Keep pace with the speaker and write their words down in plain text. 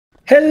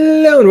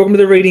Hello and welcome to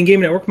the Radian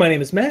Game Network. My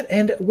name is Matt,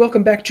 and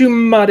welcome back to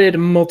Modded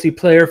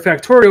Multiplayer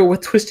Factorio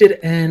with Twisted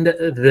and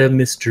the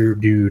Mr.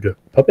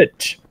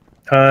 Dudepuppet.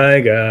 Hi,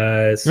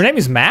 guys. Your name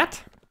is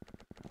Matt?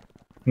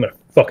 I'm gonna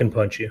fucking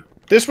punch you.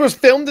 This was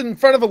filmed in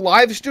front of a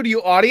live studio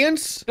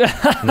audience?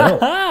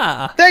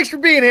 No. Thanks for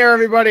being here,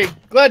 everybody.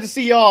 Glad to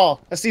see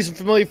y'all. I see some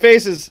familiar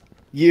faces.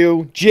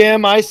 You,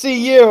 Jim, I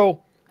see you.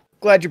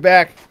 Glad you're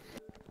back.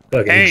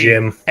 Fucking Hey,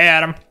 Jim. Hey,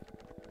 Adam.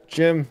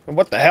 Jim,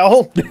 what the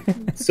hell?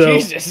 So,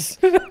 Jesus.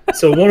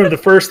 so one of the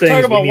first things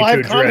Talk we about need to live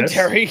address...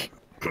 commentary.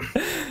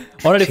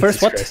 One of the Jesus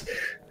first what? Christ.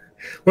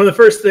 One of the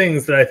first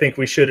things that I think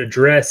we should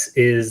address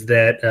is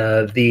that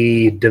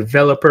the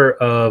developer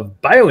of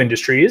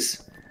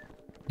Bioindustries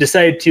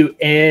decided to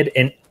add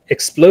an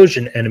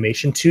explosion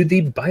animation to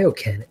the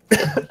biocannon.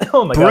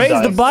 Oh my god. Praise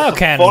guys. the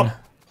biocannon.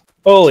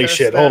 Holy Test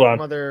shit, that hold on.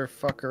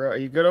 Motherfucker. Are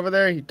you good over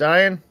there? You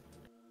dying?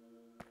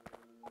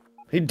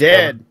 He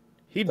dead.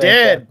 He Thank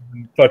dead.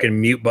 God. Fucking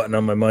mute button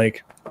on my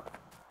mic.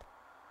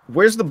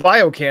 Where's the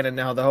biocannon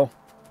now, though?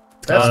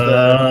 That's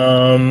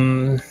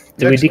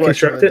Did we next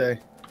question deconstruct of the it?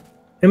 day.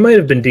 It might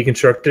have been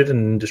deconstructed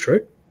and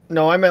destroyed.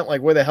 No, I meant,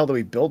 like, where the hell do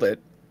we build it?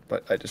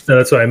 But I just... No,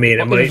 that's what I mean.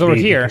 It Oh, might it's over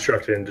be here.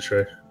 deconstructed and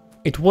destroyed.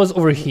 It was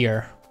over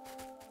here.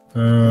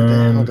 Where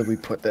the hell did we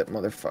put that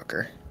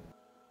motherfucker?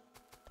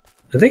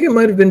 I think it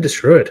might have been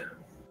destroyed.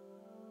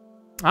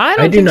 I I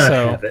don't do think not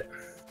so. have it.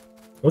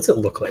 What's it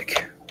look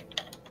like?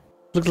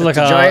 Looks It's like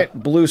a a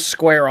giant blue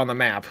square on the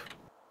map.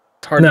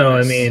 It's hard No, to I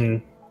miss.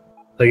 mean,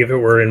 like if it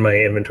were in my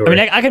inventory. I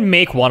mean, I can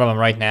make one of them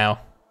right now.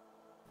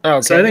 Oh,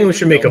 okay. So I think we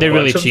should make a They're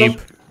really bunch of cheap.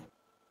 them.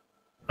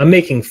 I'm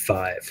making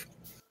 5.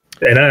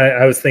 And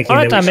I was thinking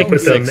Alright, that I'm we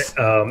should making put 6.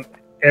 them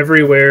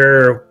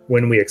everywhere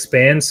when we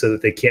expand so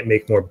that they can't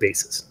make more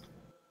bases.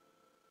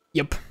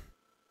 Yep.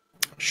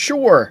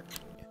 Sure.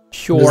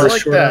 Sure. Does this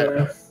like show that.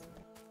 now?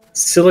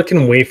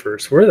 Silicon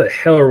wafers. Where the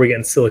hell are we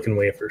getting silicon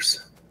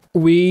wafers?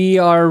 We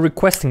are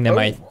requesting them,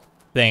 I Oh.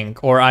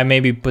 think. Or I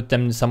maybe put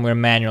them somewhere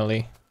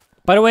manually.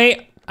 By the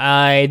way,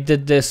 I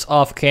did this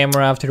off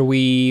camera after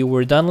we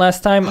were done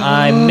last time.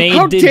 I made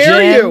How the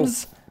dare you!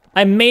 gems.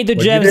 I made the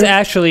What'd you gems do?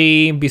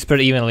 actually be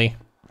spread evenly.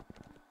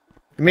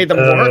 You made them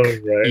Oh, work?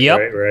 right,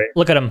 Yep. right.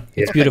 Look at them.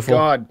 It's Yeah. beautiful.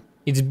 God.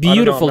 It's know,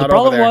 beautiful. I'm The not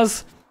over problem there.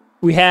 was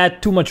we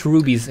had too much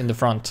rubies in the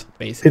front,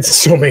 basically. It's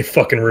so many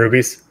fucking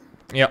rubies.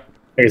 Yep.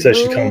 I guess I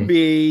should come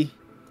Ruby.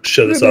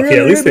 show this off. Yeah,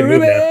 at least they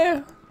moved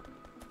now.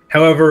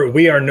 However,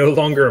 we are no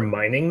longer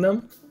mining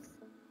them.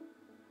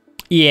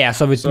 Yeah,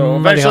 so it's So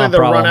might eventually become a they'll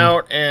problem. run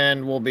out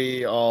and we'll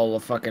be all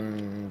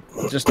fucking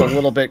just a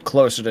little bit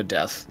closer to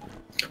death.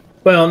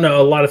 Well,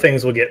 no, a lot of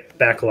things will get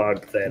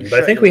backlogged then, but I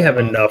Shut think your we have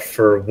mouth. enough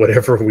for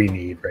whatever we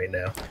need right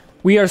now.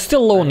 We are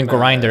still low on the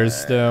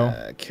grinders, though.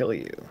 Kill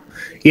you.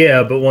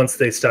 Yeah, but once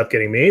they stop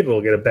getting made,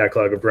 we'll get a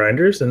backlog of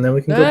grinders, and then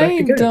we can go back I to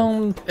getting them.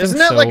 don't think Isn't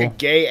that so. like a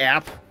gay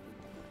app?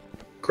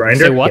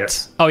 Grinder? Say what?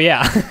 Yes. Oh,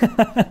 yeah.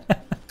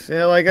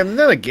 Yeah, like isn't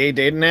that a gay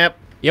dating app?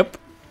 Yep.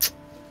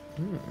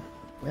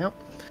 Well,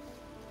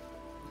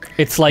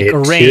 It's like It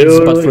rains,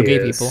 but for totally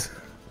gay is.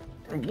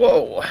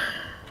 whoa.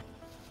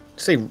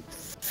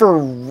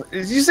 people.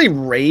 Did you say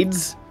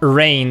raids?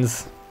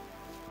 Rains.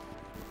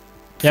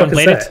 Fuck You haven't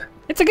is played it? that?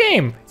 It's a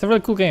game. It's a really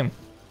cool game.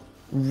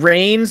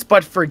 Rains,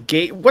 but for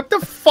gay. What the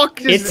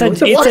fuck is It's a what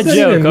the fuck it's a does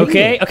that even joke, mean?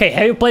 okay? Okay,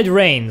 have you played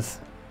Rains?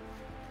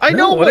 I know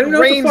No, I what don't know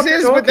what the Rains fuck you're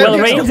is, talking but that about.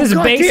 Well, makes Rains no is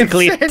goddamn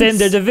basically sense.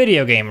 Tinder the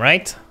video game,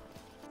 right?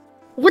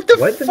 What the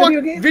What, the fuck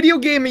video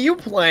game? are you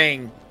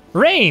playing?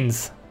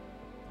 Rains.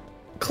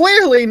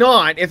 Clearly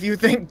not. If you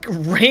think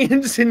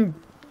Rains and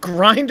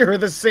Grinder are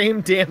the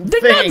same damn They're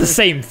thing, not the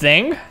same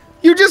thing.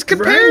 you just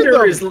compared Grinder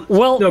them. is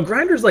Well- no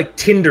Grinder's like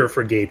Tinder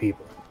for gay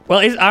people. Well,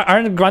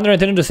 aren't Grindr and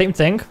Tinder the same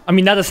thing? I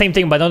mean, not the same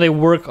thing, but don't they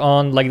work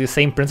on like the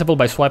same principle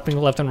by swiping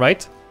left and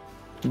right?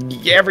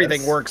 Yeah,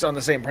 everything Yes. works on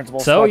the same principle,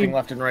 So swiping you-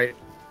 left and right.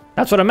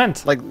 That's what I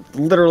meant. Like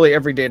literally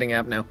every dating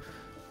app now.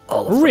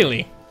 All of them.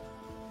 Really?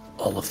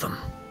 All of them.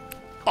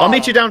 I'll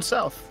meet you down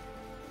south.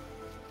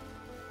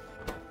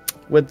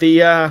 With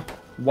the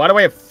why do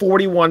I have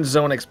 41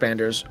 zone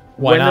expanders?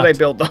 Why when not? did I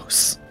build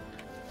those?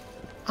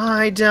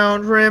 I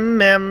don't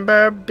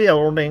remember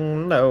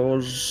building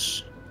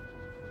those.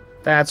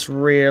 That's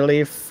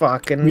really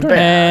fucking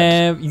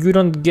bad. You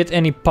don't get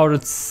any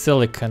powdered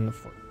silicon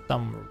for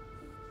some.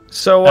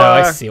 So, Oh,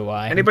 I see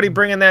why. anybody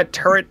bringing that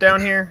turret down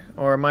here?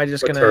 Or am I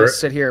just What gonna turret?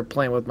 sit here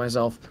playing with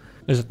myself?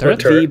 There's a turret.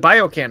 turret? The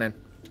biocannon.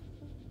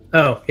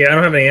 Oh, yeah, I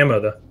don't have any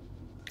ammo though.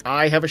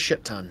 I have a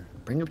shit ton.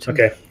 Bring them to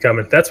me. Okay,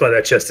 coming. That's why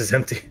that chest is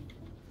empty.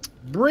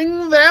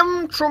 Bring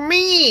them to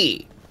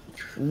me!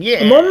 Yeah.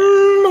 I'm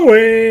on my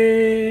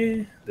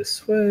way.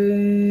 This way.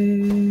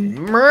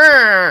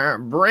 Mer,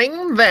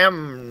 bring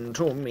them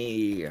to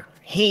me.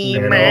 He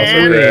And I'll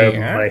also man.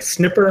 grab my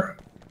snipper.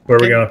 Where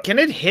are we going? Can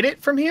it hit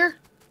it from here?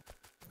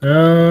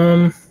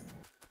 Oh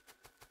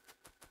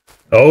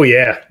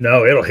yeah,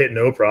 no, it'll hit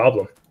no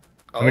problem.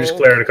 Let me just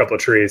clear out a couple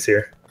of trees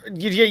here.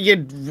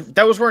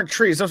 Those weren't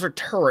trees, those were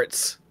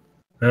turrets.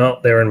 No,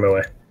 they were in my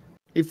way.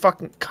 You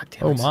fucking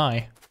goddamn. Oh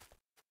my.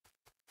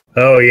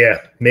 Oh yeah,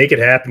 make it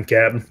happen,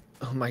 Captain.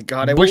 Oh my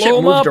god, I wish it Blow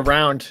 'em moved up.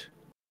 around.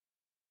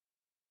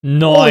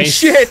 Nice. Holy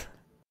shit!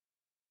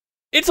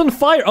 It's on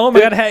fire. Oh my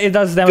god, it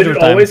does damage Did over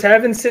it time. always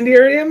have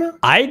incendiary ammo?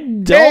 I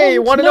don't Hey,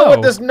 you want to know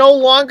what there's no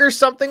longer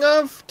something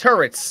of?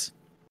 Turrets.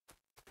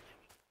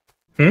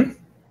 Hmm?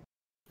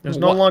 There's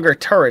no longer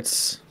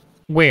turrets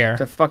Where?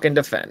 to fucking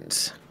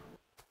defend.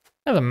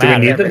 Doesn't Do we matter.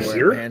 need them Everywhere,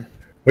 here? man.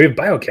 We have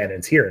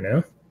biocannons here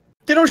now.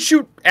 They don't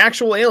shoot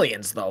actual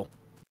aliens, though.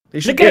 They They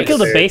should can't get kill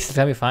the it. base, it's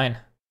gonna be fine.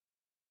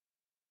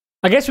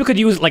 I guess we could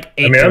use like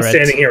 8 I mean, I'm turrets.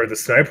 standing here with a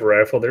sniper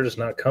rifle. They're just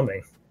not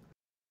coming.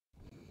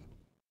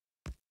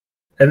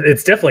 And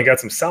it's definitely got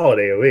some solid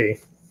AoE.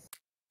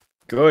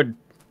 Good.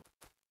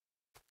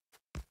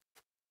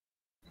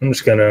 I'm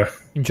just gonna...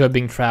 Enjoy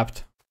being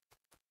trapped.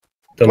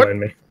 Don't What? mind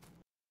me.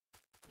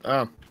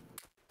 Oh.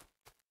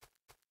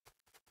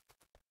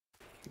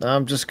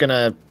 I'm just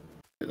gonna...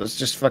 Let's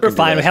just fucking We're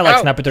fine, do we that. have like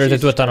Ow! sniper turrets that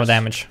do a Jesus ton of Christ.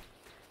 damage.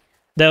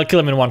 They'll kill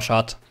him in one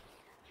shot.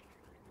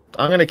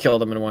 I'm gonna kill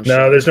them in one No,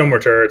 shot. there's no more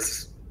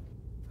turrets.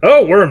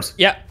 Oh, worms!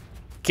 Yeah,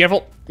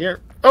 careful.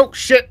 Here. Oh,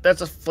 shit!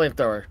 That's a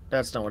flamethrower.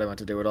 That's not what I meant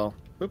to do at all.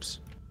 Oops.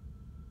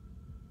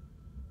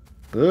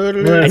 I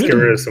Let's need get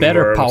rid of some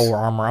better worms. power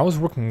armor. I was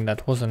working on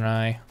that, wasn't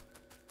I?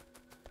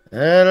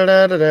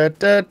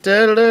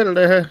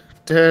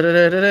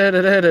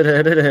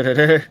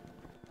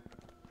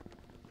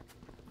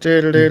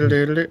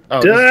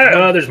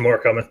 Oh, there's more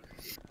coming.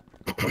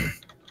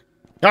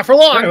 Not for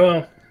long! Alright,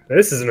 well,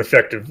 this is an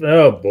effective...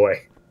 Oh,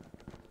 boy.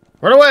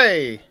 Run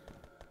away!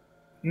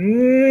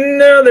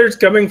 No, there's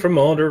coming from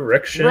all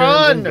directions.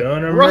 Run! I'm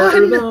gonna Run!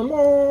 murder them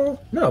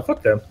all. No,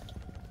 fuck them.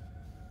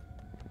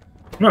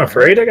 I'm not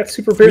afraid. I got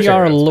super We piercing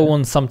are rounds. low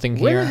on something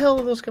Where the here. hell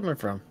are those coming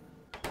from?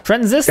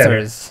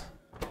 Transistors.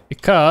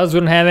 Because we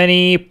don't have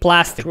any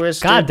plastic.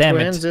 Twisted God damn it.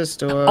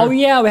 transistor. Oh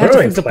yeah, we have to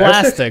Really? fix the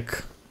Plastic?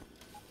 plastic.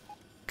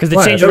 Because they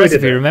Why? I changed the thought we did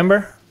recipe, that.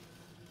 remember?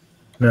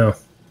 No.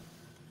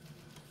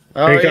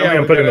 Oh, Here you come. yeah,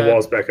 I'm we putting the gotta-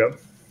 walls back up.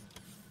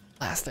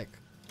 Plastic.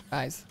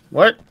 Guys.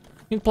 What?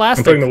 Need I'm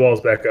plastic. putting the walls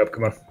back up.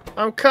 Come on.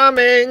 I'm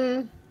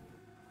coming!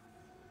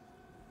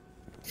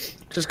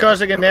 Just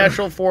causing a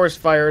natural forest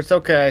fire. It's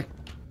okay.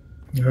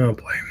 Oh,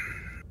 boy.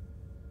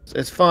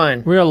 It's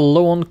fine. We are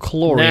low on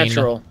chlorine.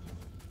 Natural.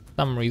 For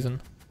some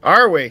reason.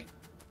 Are we?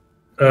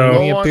 Oh,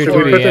 We appear should to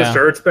we be, put yeah. those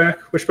turrets back?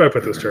 We should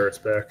probably put those turrets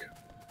back.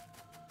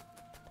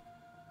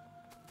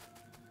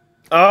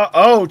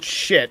 Oh,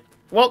 shit.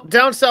 Well,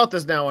 down south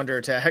is now under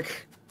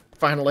attack.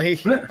 Finally.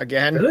 What?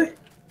 Again. Really?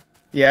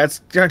 Yeah,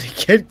 it's trying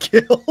to get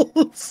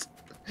kills.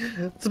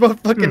 It's about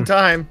fucking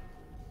time.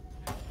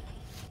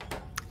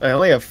 I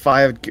only have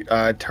 5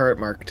 turret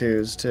Mark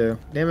IIs, too.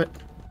 Damn it.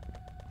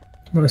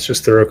 Let's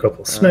just throw a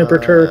couple sniper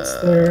turrets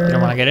there. You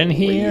don't want to get in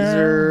here.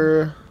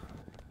 Laser.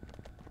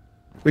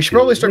 We should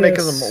probably start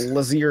making this. them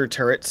laser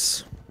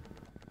turrets.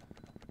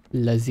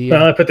 Lazy.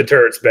 I put the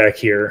turrets back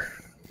here.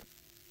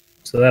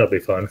 So that'll be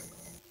fun.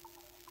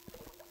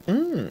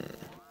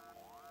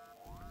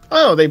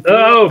 Oh, they blew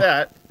Oh. up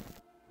that.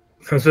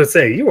 I was going to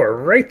say, you are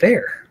right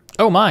there.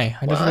 Oh my,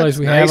 I just What? realized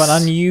we have an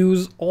Nice.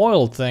 unused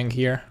oil thing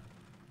here.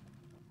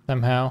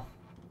 Somehow.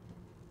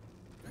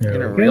 There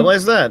Didn't we go.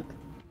 realize that.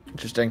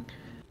 Interesting.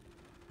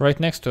 Right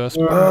next to us.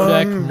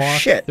 Project Mark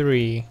shit.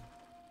 3.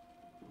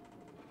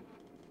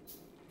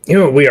 You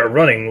know what we are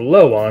running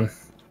low on?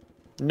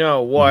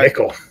 No, what?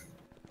 Nickel.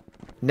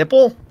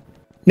 Nipple?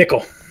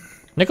 Nickel.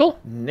 Nickel?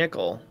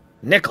 Nickel.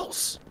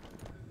 Nickels.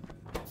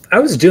 I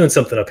was doing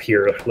something up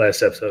here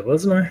last episode,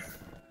 wasn't I?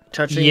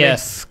 Touching me?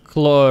 Yes,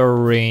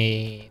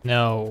 chlorine.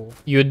 No.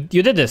 You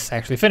did this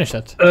actually, finish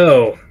it.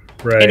 Oh,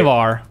 right.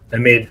 Invar. I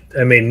made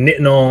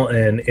nitinol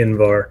and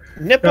Invar.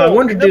 Nipple. No, I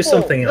wanted to do nipple,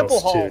 something nipple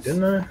else holes. too,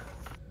 didn't I?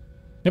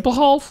 Nipple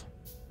holes?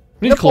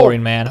 We need Nipple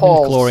chlorine, man. We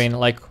holes. need chlorine.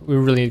 Like, we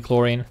really need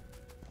chlorine.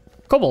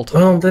 Cobalt.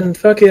 Well, then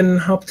fucking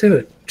hop to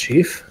it,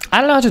 Chief. I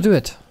don't know how to do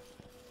it.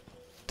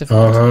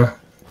 Difficult. Uh-huh.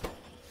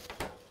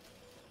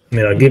 I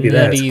mean, I'll give you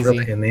that. Not It's easy.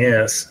 really in the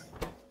ass.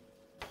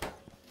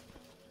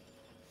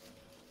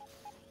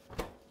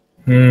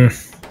 Hmm.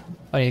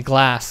 I need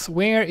glass.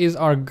 Where is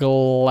our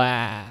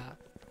glass?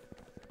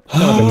 the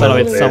I know middle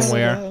it's base.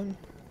 somewhere.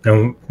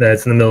 No,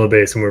 that's in the middle of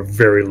base, and we're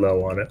very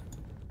low on it.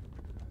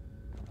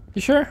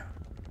 You sure?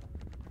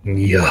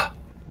 Yeah.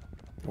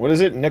 What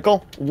is it?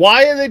 Nickel?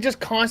 Why are they just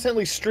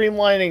constantly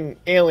streamlining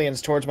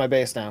aliens towards my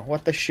base now?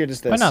 What the shit is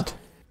this? Why not?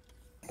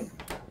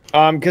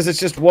 Because it's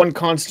just one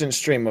constant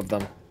stream of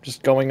them.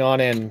 Just going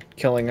on in,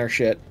 killing our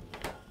shit.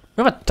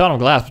 We have a ton of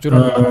glass, but we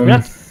don't. We're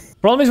not.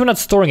 Problem is, we're not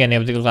storing any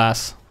of the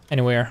glass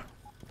anywhere.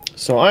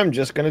 So I'm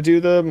just gonna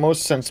do the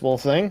most sensible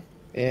thing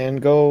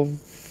and go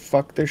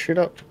fuck their shit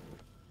up.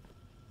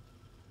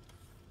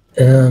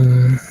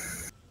 I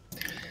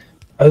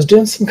was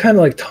doing some kind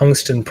of like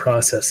tungsten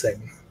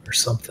processing or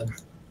something.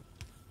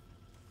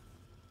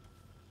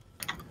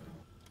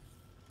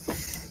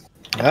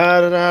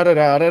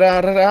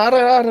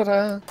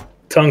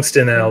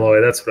 Tungsten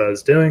alloy, that's what I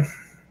was doing.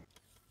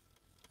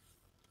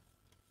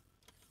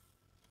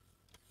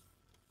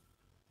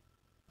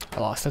 I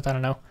lost it. I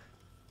don't know.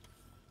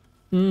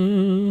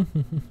 Oh,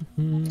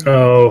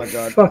 my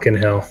God. fucking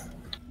hell.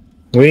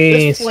 We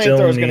This still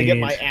flamethrower is need... gonna get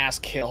my ass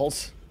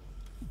killed.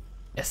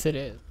 Yes, it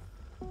is.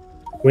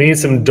 We need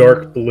some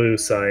dark blue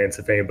science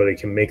if anybody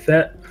can make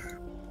that.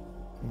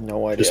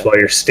 No idea. Just while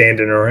you're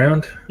standing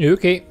around.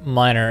 Okay,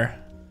 miner.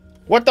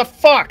 What the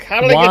fuck?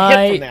 How did I get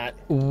hit from that?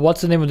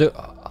 What's the name of the...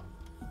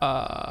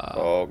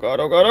 Oh god,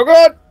 oh god, oh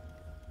god!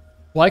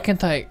 Why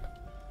can't I...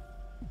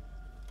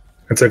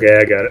 It's okay,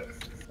 I got it.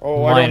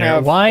 Oh, Miner. I don't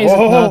have... Why is it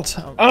not...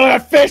 I don't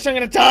have fish, I'm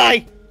gonna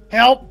die!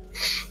 Help!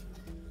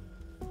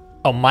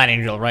 Oh,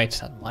 mining drill, right?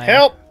 It's not miner.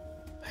 Help!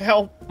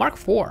 Help! Mark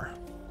 4.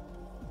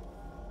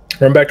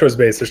 Run back towards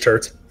base, there's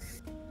turrets.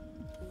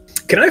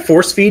 Can I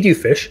force feed you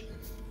fish?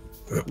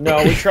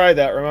 No, we tried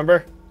that,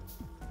 remember?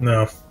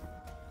 No.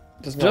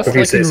 Does not Just work.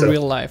 like in so.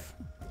 real life.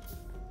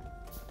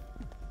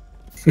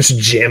 Just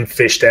jam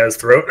fish down his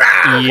throat.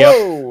 Ah! Yep.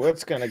 Whoa,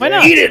 that's gonna Why get...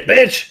 not? Eat it,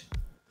 bitch!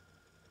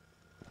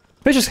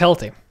 Fish is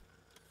healthy.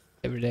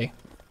 Every day.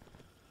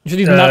 You should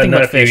eat nothing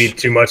not but if you fish. eat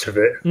too much of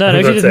it. No, I you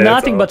was should about eat to say,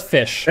 nothing but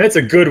fish. That's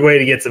a good way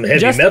to get some heavy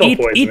Just metal eat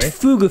poisoning.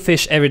 fugu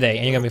fish every day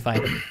and you're gonna be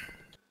fine.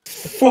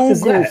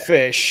 Fugu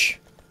fish.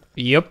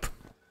 Yep.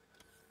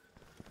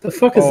 The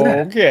fuck is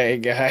that? Okay,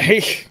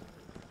 guy.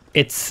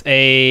 It's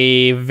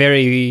a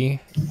very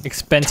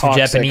expensive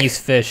Toxic. Japanese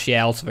fish.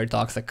 Yeah, also very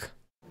toxic.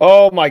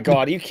 Oh my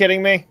god, are you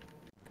kidding me?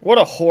 What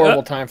a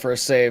horrible time for a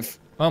save.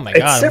 Oh my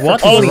Except god, for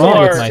what all is the wrong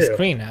with bars, my too.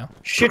 screen now?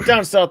 Shit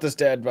down south is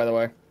dead, by the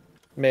way.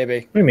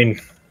 Maybe. I mean,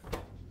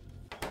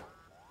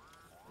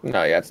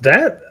 No, yeah, it's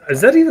that is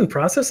that even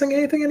processing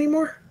anything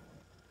anymore?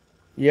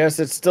 Yes,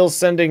 it's still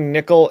sending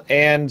nickel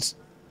and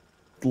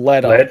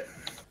lead up. Lead?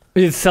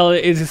 Is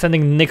it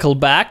sending nickel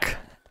back?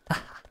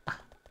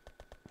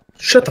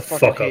 Shut the fucking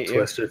fuck up, hate you.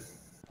 Twisted.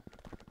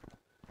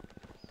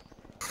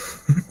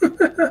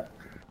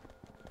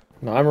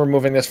 No, I'm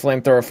removing this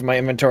flamethrower from my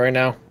inventory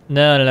now.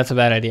 No, that's a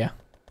bad idea.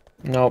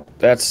 Nope,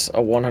 that's a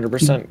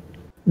 100%.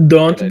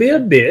 Don't Good be a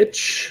idea.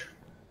 bitch.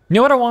 You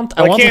know what I want?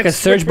 I Well, want can't like a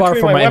search switch bar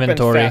between for my weapons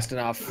inventory. fast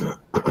enough.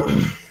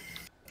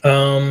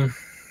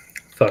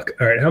 Fuck.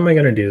 All right, how am I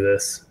gonna do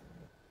this?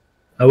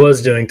 I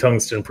was doing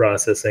tungsten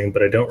processing,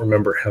 but I don't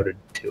remember how to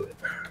do it.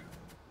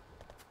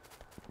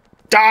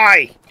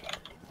 Die!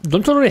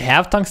 Don't you already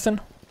have tungsten?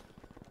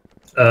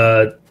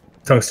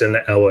 Tungsten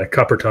alloy,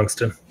 copper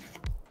tungsten.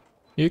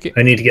 You can...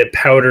 I need to get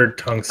powdered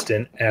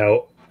tungsten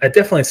out. I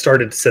definitely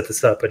started to set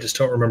this up. I just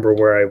don't remember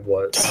where I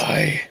was.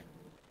 Die.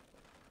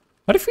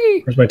 What if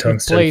we Where's my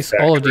tungsten replace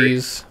all of factory?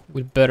 these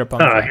with better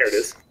pump Ah, here it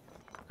is.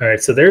 All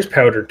right, so there's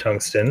powdered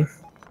tungsten,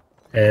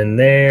 and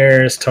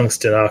there's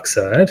tungsten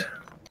oxide.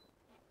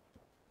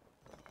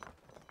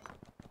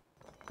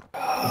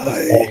 All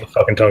the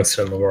fucking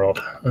tungsten in the world.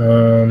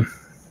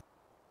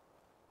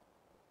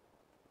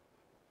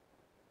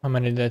 How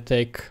many did that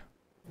take?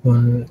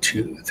 1,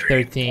 2,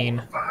 3, 13.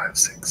 4, 5,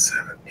 6,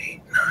 7,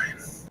 8, 9.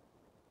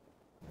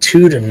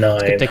 2 to 9.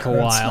 could take a That's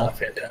while. not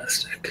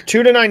fantastic.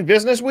 2 to 9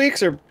 business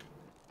weeks, or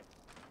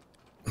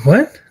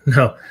What?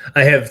 No,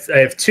 I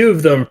have 2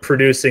 of them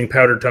producing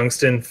powdered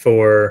tungsten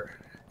for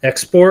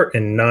export,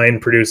 and 9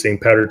 producing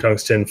powdered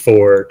tungsten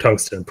for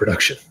tungsten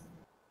production.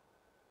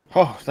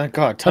 oh, thank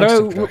God, But I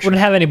tungsten wouldn't production.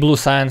 have any blue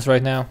science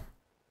right now.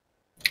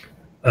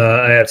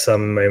 I have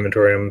some in my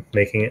inventory. I'm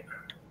making it.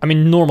 I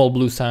mean normal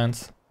blue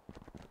science.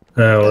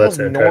 Oh, well, that's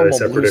an entirely normal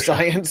separate blue issue.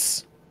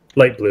 science.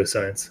 Light blue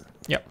science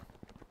Yep.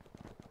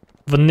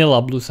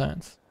 Vanilla blue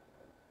science.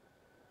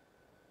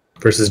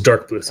 versus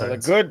dark blue Oh, the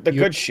science.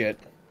 good shit.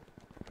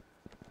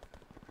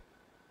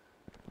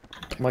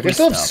 I'm like, I Good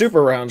still have stuff.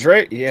 super rounds,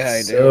 right? Yeah, I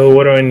do. So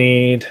what do I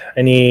need?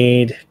 I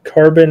need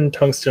carbon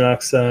tungsten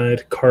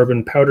oxide,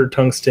 carbon powdered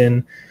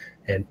tungsten,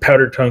 and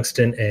powdered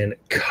tungsten and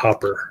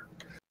copper.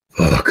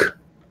 Fuck.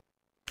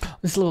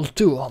 This little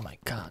two, oh my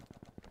god.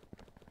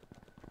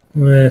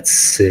 Let's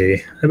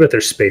see. I bet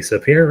there's space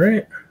up here,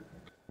 right?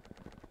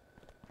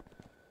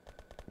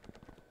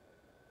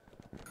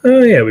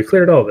 Oh yeah, we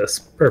cleared all this.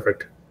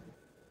 Perfect.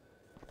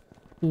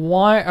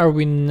 Why are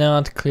we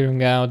not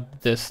clearing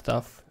out this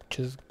stuff? Which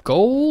is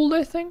gold,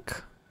 I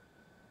think?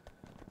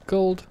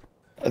 Gold.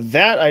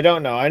 That I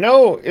don't know. I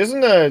know,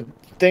 isn't the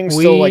thing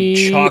still like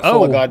chock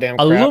full of goddamn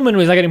crap?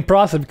 aluminum is not getting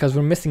processed because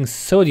we're missing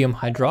sodium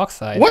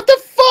hydroxide. What the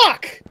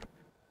fuck?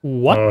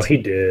 What Oh, he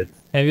did.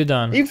 have you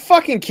done? Are you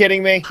fucking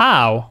kidding me?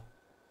 How?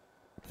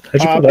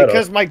 How'd you pull that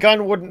Because off? my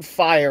gun wouldn't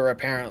fire,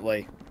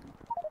 apparently.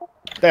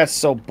 That's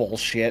so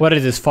bullshit. What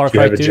is this, Far Do you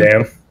Cry have a 2?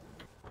 jam?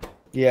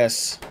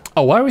 Yes.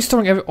 Oh, why are we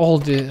storing all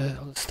the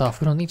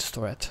stuff? We don't need to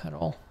store it at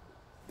all.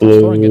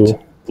 Storing Blue, it.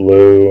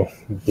 blue,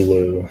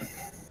 blue.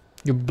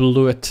 You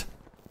blew it.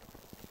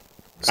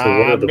 So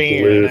what are the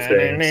blue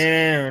things?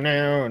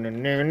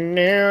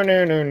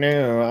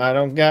 I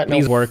don't got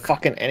Please no work.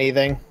 fucking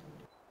anything.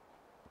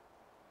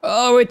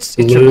 Oh, it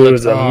should Blue look-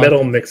 is a oh,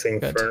 metal mixing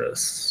good.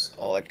 furnace.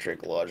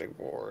 Electric logic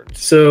boards.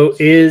 So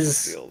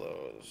is Feel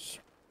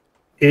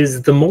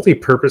those. the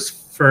multi-purpose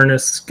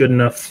furnace good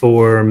enough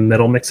for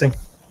metal mixing?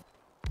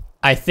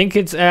 I think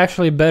it's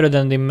actually better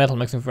than the metal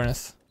mixing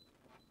furnace.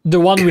 The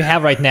one we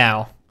have right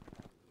now.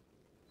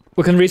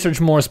 We can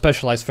research more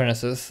specialized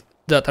furnaces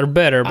that are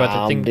better, but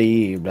I think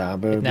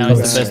now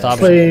it's the best option.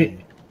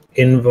 Play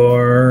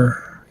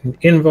Invar,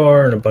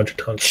 and a bunch of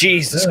tungsten.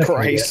 Jesus I can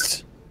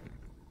Christ.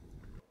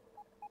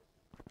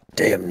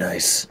 Damn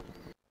nice.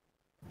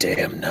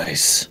 Damn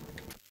nice.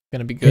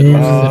 Gonna be good.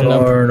 Once we set it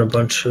up. And a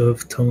bunch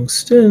of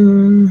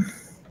tungsten.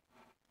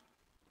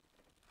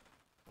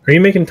 Are you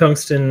making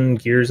tungsten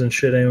gears and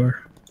shit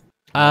anywhere?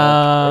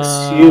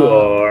 Yes, you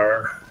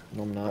are.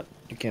 No, I'm not.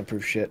 You can't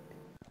prove shit,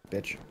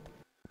 bitch.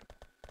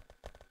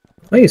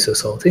 Why are you so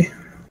salty?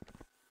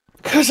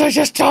 Because I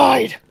just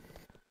died!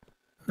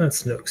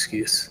 That's no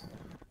excuse.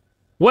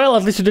 Well,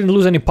 at least you didn't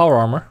lose any power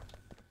armor.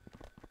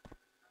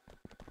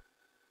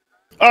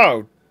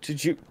 Oh,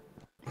 did you...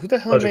 Who the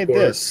hell Logic made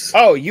boards. this?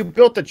 Oh, you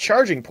built the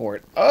charging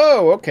port.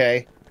 Oh,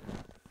 okay.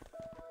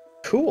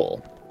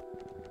 Cool.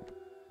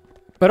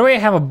 By the way, I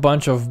have a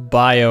bunch of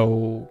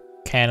bio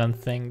cannon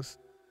things.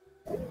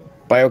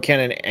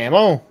 Biocannon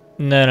ammo?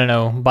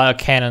 No. Bio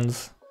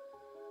cannons.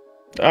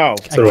 Oh.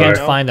 So I can't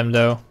I- find them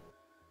though.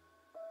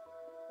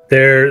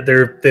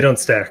 They don't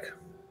stack.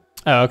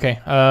 Oh, okay.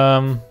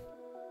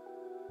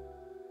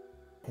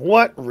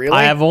 What? Really?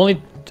 I have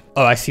only...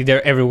 Oh, I see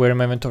they're everywhere in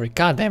my inventory.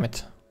 God damn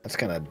it. That's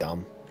kind of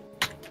dumb.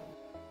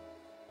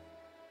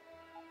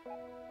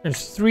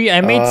 There's 3. I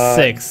made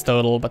 6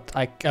 total, but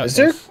I... Is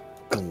there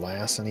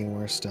glass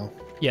anywhere still?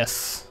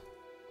 Yes.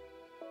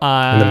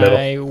 In the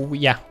middle?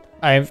 Yeah.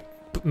 I've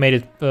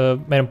made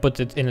him put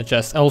it in the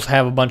chest. I also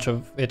have a bunch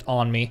of it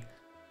on me.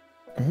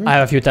 Mm-hmm. I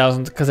have a few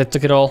thousand because I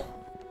took it all.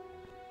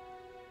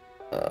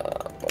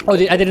 I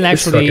didn't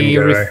This actually fucking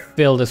guy.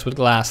 refill this with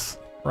glass.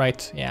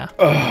 Right, yeah.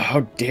 Oh, how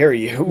dare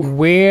you?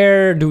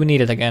 Where do we need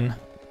it again?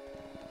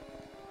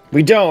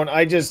 We don't.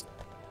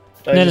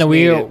 No,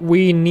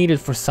 we need it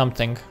for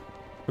something.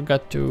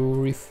 Forgot to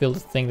refill the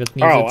thing that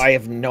needs it. Oh, I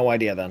have no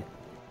idea then.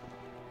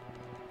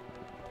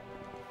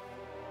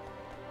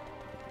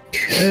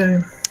 Okay.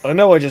 I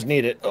know I just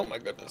need it. Oh my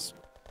goodness.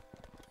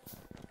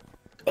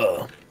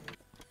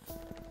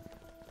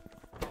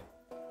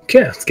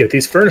 Okay, let's get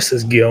these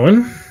furnaces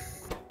going.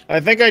 I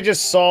think I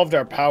just solved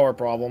our power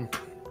problem.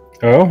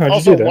 Oh, how'd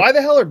Also, you do that? why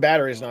the hell are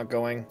batteries not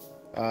going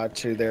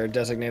to their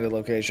designated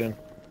location?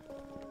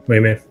 What do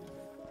you mean?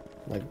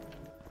 Like,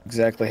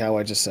 exactly how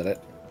I just said it.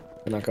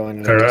 They're not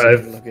going to All their right,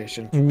 designated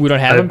location. We don't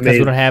have them because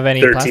we don't have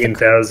any plastic.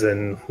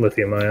 13,000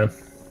 lithium ion.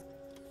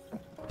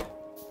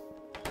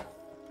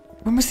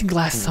 We're missing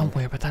glass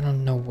somewhere, but I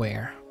don't know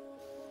where.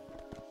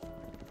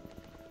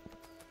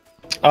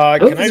 Can I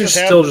these just are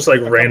have still just like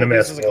a couple random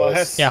ass pieces of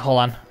glass? Yeah, hold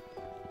on.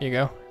 Here you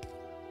go.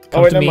 Oh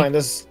Come wait, to never me. mind.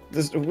 This.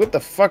 What the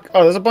fuck?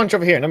 Oh, there's a bunch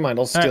over here. Never mind.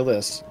 I'll steal Alright.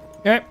 this.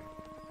 Alright.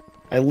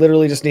 I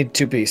literally just need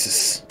 2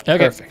 pieces. Okay.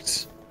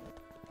 Perfect.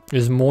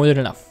 There's more than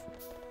enough.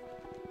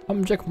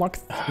 Object Mark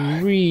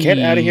 3. Get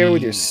out of here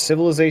with your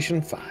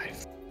Civilization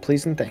 5.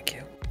 Please and thank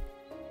you.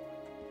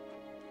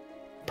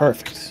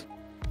 Perfect.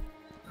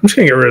 I'm just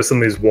gonna get rid of some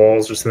of these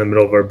walls just in the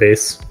middle of our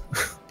base.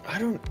 I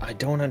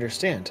don't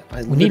understand.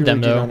 I We need them,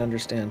 literally do though. not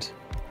understand.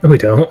 No, we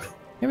don't.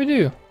 Yeah, we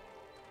do.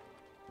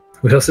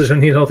 We also don't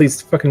need all these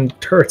fucking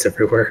turrets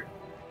everywhere.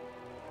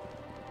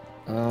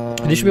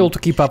 They should be able to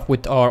keep up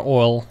with our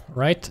oil,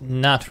 right?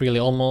 Not really,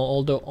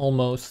 although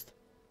almost.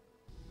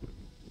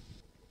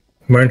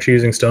 Why aren't you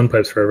using stone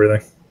pipes for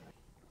everything?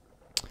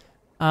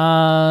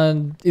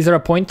 Is there a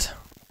point?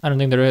 I don't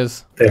think there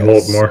is. They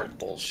hold more.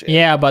 Bullshit.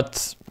 Yeah,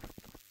 but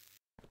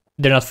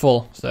they're not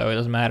full, so it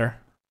doesn't matter.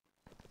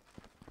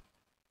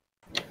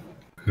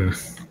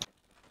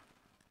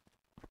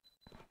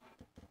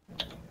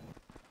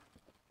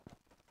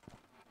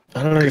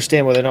 I don't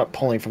understand why they're not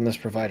pulling from this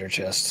provider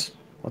chest.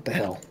 What the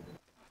hell?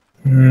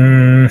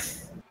 Where'd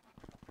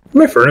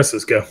my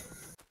furnaces go?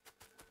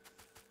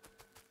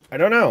 I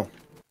don't know.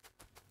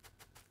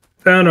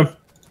 Found them.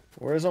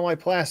 Where's all my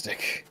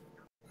plastic?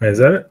 Is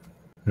that it?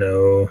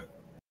 No.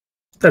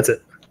 That's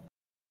it.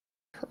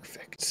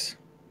 Perfect.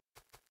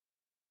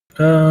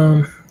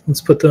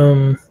 Let's put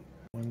them.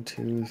 1,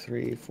 2,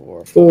 3, 4,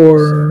 5,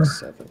 Four. 6,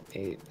 7,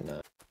 8,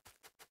 9.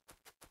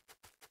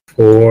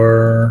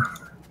 4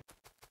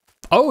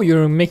 Oh,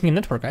 you're making a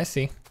network, I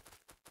see.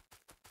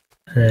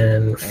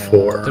 and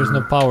 4. There's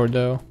no power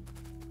though.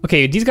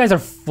 Okay, these guys are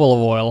full of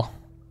oil.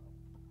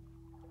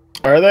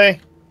 Are they?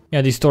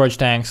 Yeah, these storage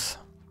tanks.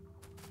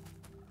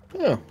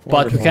 Oh, But we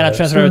wonderful. cannot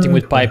transfer everything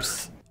with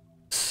pipes.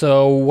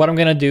 So what I'm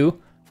gonna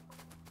do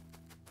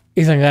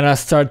is I'm gonna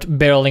start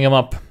barreling them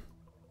up.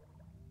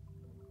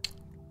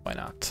 Why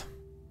not?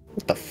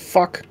 What the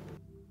fuck?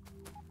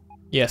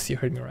 Yes, you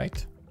heard me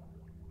right.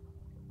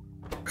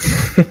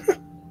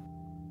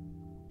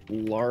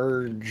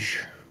 Large.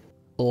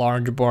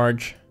 Large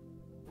barge.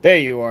 There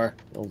you are,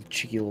 little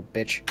cheeky little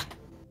bitch.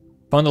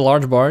 Found a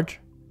large barge?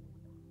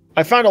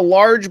 I found a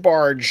large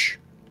barge.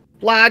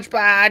 Large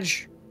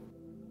barge.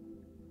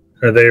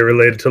 Are they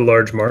related to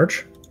Large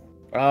March?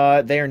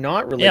 They are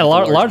not related. Yeah, to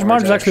large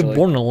barge is actually actually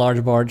born in a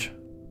large barge.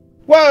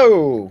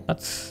 Whoa!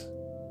 That's...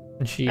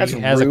 And she That's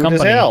has rude a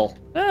company. as hell.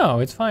 No,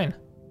 it's fine.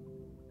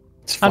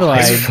 It's How do fine.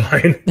 It's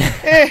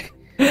fine.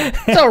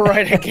 It's all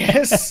right, I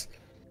guess.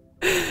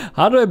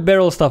 How do I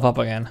barrel stuff up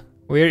again?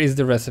 Where is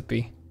the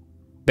recipe?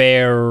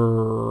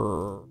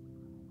 Or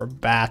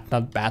bat,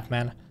 not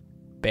Batman.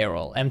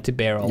 Barrel, empty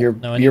barrel. You're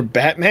no, you're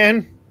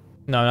Batman.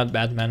 no, not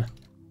Batman.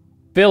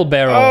 Fill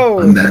barrel.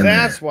 Oh,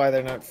 that's why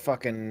they're not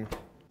fucking...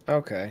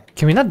 Okay.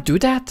 Can we not do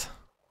that?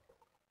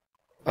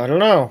 I don't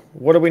know.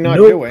 What are we not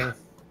doing?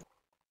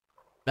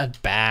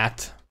 That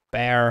bat.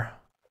 Bear.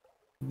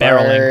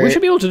 Barreling. We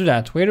should be able to do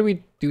that. Where do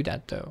we do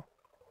that, though?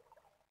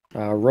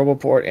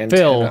 Roboport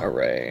antenna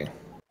array.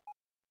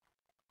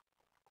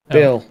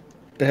 Bill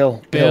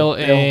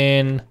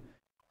in...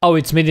 Oh,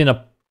 it's made in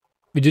a...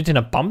 We do it in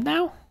a pump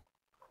now?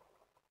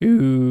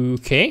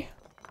 Okay.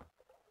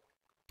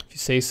 If you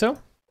say so.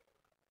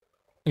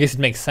 I guess it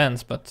makes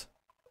sense, but...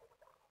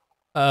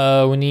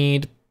 we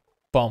need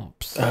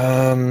pumps.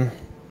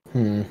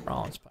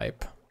 Bronze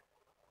pipe.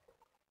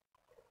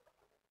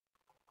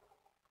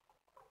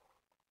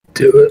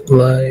 Do it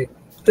like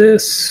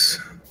this.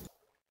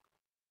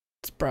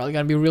 It's probably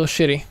gonna be real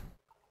shitty.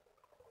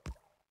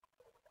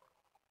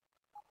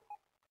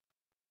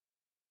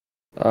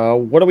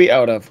 What are we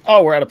out of?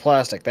 Oh, we're out of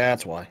plastic.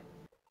 That's why.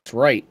 That's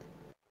right.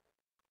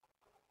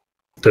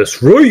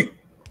 That's right.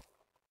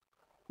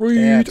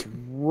 That's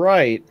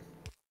right.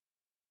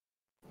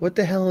 What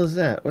the hell is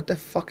that? What the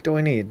fuck do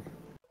I need?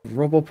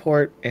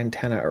 Roboport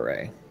antenna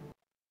array.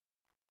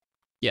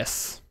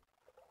 Yes.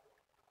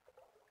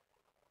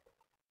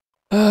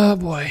 Oh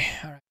boy.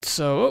 Alright,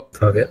 so...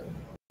 Fuck it.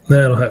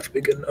 That'll have to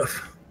be good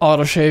enough.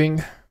 Auto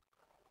shaving.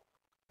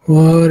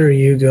 What are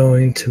you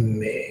going to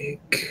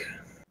make?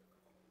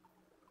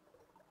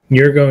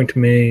 You're going to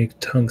make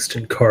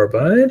tungsten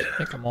carbide.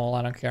 Take them all,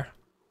 I don't care.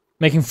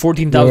 Making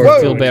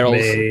 14,000 fill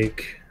barrels.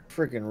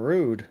 Freaking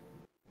rude.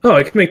 Oh,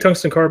 I can make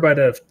tungsten carbide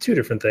out of 2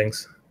 different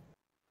things.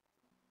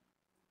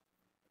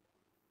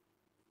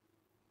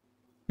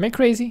 Am I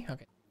crazy?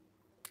 Okay.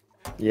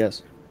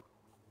 Yes.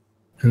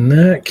 In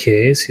that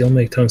case, you'll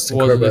make tungsten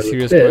carbide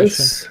with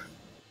this.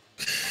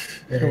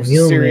 That was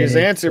a serious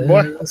answer,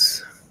 boy.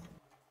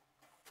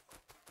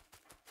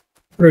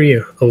 What are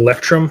you?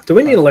 Electrum? Do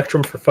we need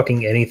Electrum for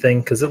fucking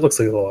anything? Because it looks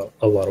like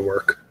a lot of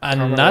work.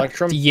 Not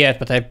Electrum? Yet,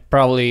 but we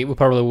probably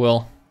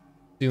will.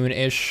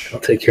 Soon-ish. I'll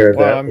take care of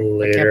that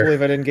later. I can't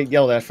believe I didn't get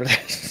yelled at for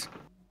this.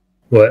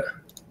 What?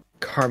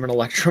 Carmen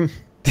Electrum.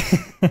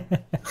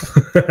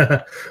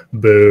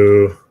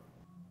 Boo.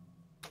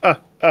 You know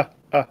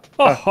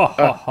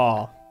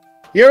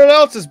what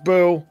else is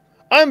boo?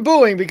 I'm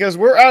booing because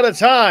we're out of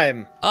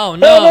time. Oh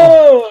no!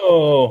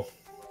 Oh, no.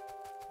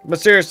 But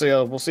seriously,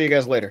 we'll see you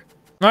guys later.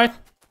 All right.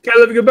 Okay,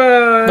 love you.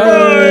 Goodbye.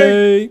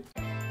 Bye.